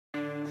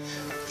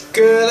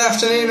Good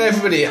afternoon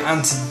everybody,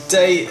 and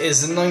today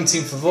is the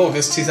 19th of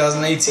August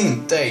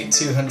 2018, day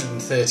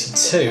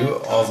 232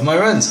 of my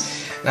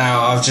runs.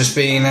 Now I've just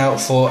been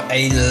out for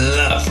a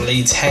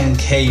lovely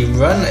 10k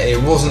run.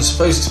 It wasn't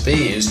supposed to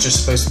be, it was just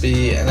supposed to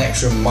be an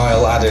extra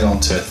mile added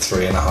onto a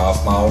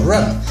 3.5 mile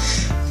run.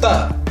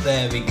 But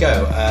there we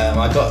go,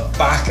 I got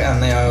back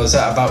and I was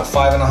at about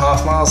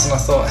 5.5 miles and I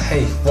thought,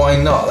 hey, why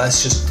not,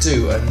 let's just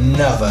do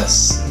another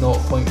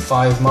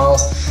 0.5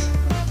 miles,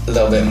 a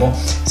little bit more,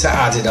 to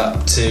add it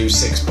up to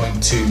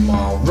 6.2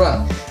 mile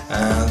run.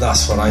 And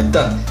that's what I'd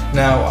done.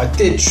 Now I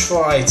did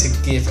try to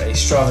give a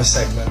Strava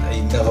segment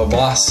another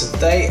blast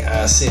today,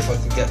 see if I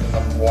could get the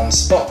 #1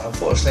 spot.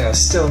 Unfortunately I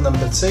was still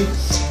number 2.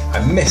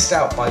 I missed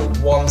out by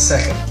 1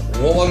 second.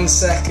 1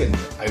 second.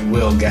 I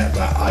will get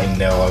that, I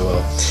know I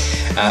will.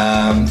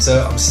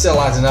 So I'm still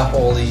adding up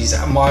all these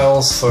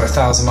miles for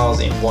 1,000 miles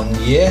in 1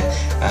 year.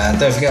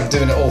 Don't forget I'm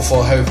doing it all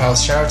for Hope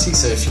House charity,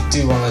 so if you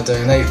do want to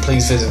donate,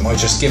 please visit my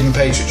Just Giving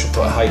page, which will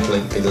put a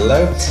hyperlink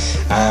below.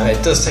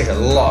 It does take a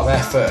lot of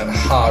effort and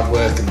hard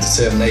work and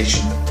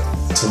determination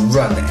to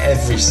run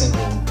every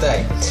single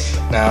day.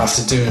 Now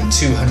after doing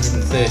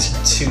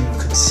 232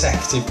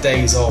 consecutive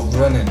days of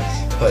running,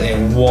 putting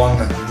in one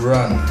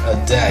run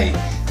a day,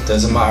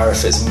 doesn't matter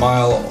if it's a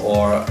mile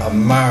or a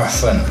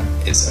marathon,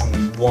 it's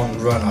only one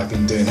run I've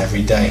been doing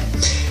every day.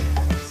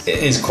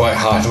 It is quite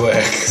hard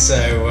work,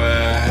 so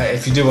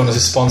if you do want to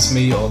sponsor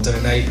me or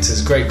donate to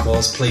this great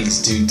cause,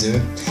 please do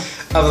it.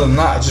 Other than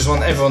that, I just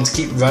want everyone to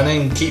keep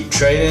running, keep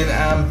training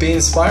and be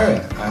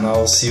inspiring, and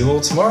I'll see you all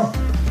tomorrow.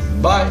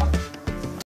 Bye!